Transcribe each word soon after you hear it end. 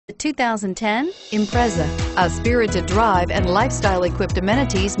The 2010 Impreza. A spirited drive and lifestyle-equipped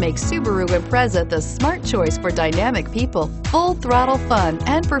amenities make Subaru Impreza the smart choice for dynamic people. Full-throttle fun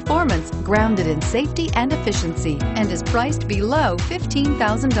and performance grounded in safety and efficiency, and is priced below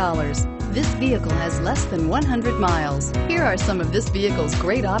 $15,000. This vehicle has less than 100 miles. Here are some of this vehicle's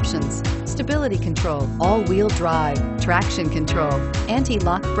great options: stability control, all-wheel drive, traction control,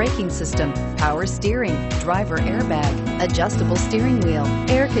 anti-lock braking system, power steering, driver airbag, adjustable steering wheel,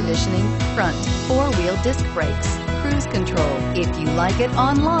 air conditioning, front, four-wheel disc brakes, cruise control. If you like it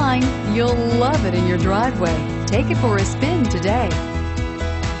online, you'll love it in your driveway. Take it for a spin today.